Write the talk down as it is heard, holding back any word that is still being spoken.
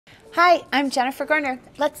Hi, I'm Jennifer Garner.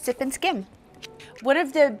 Let's sip and skim. One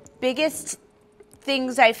of the biggest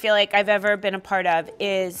things I feel like I've ever been a part of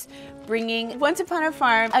is bringing Once Upon a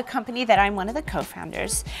Farm, a company that I'm one of the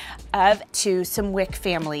co-founders of, to some WIC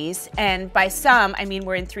families. And by some, I mean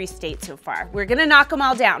we're in 3 states so far. We're gonna knock them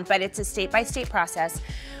all down, but it's a state-by-state process.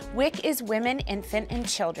 WIC is Women, Infant, and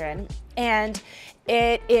Children, and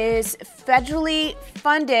it is federally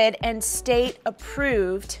funded and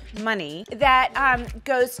state-approved money that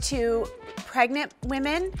goes to pregnant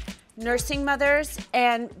women, nursing mothers,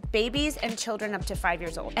 and babies and children up to 5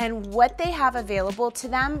 years old. And what they have available to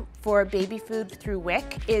them for baby food through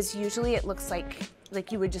WIC is usually it looks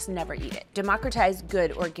like you would just never eat it. Democratize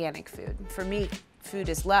good organic food. For me, food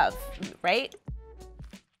is love, right?